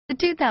The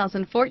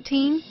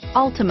 2014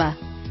 Altima.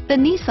 The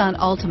Nissan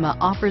Altima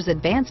offers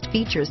advanced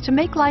features to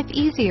make life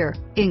easier,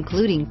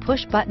 including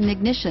push-button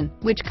ignition,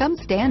 which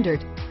comes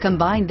standard.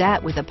 Combine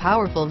that with a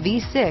powerful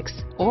V6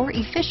 or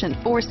efficient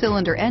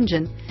 4-cylinder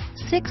engine,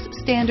 6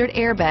 standard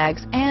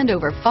airbags, and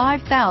over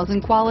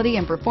 5,000 quality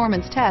and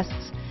performance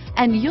tests,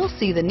 and you'll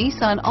see the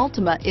Nissan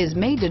Altima is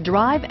made to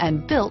drive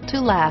and built to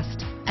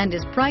last, and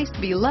is priced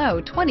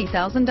below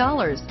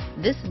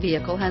 $20,000. This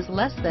vehicle has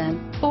less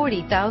than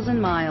 40,000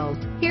 miles.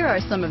 Here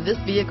are some of this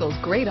vehicle's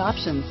great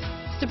options: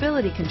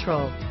 stability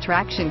control,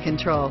 traction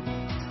control,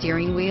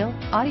 steering wheel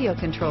audio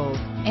controls,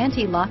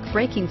 anti-lock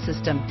braking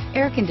system,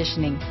 air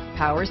conditioning,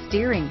 power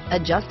steering,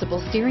 adjustable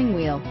steering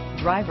wheel,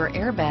 driver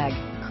airbag,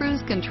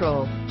 cruise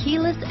control,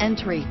 keyless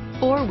entry,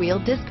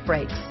 4-wheel disc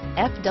brakes,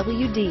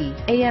 FWD,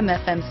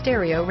 AM/FM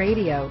stereo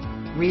radio,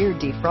 rear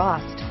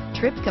defrost,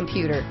 trip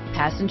computer,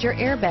 passenger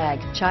airbag,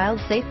 child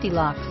safety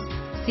locks,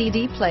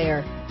 CD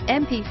player,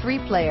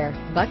 MP3 player,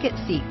 bucket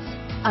seats.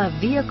 A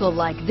vehicle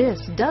like this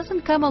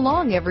doesn't come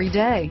along every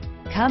day.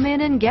 Come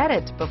in and get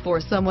it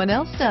before someone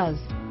else does.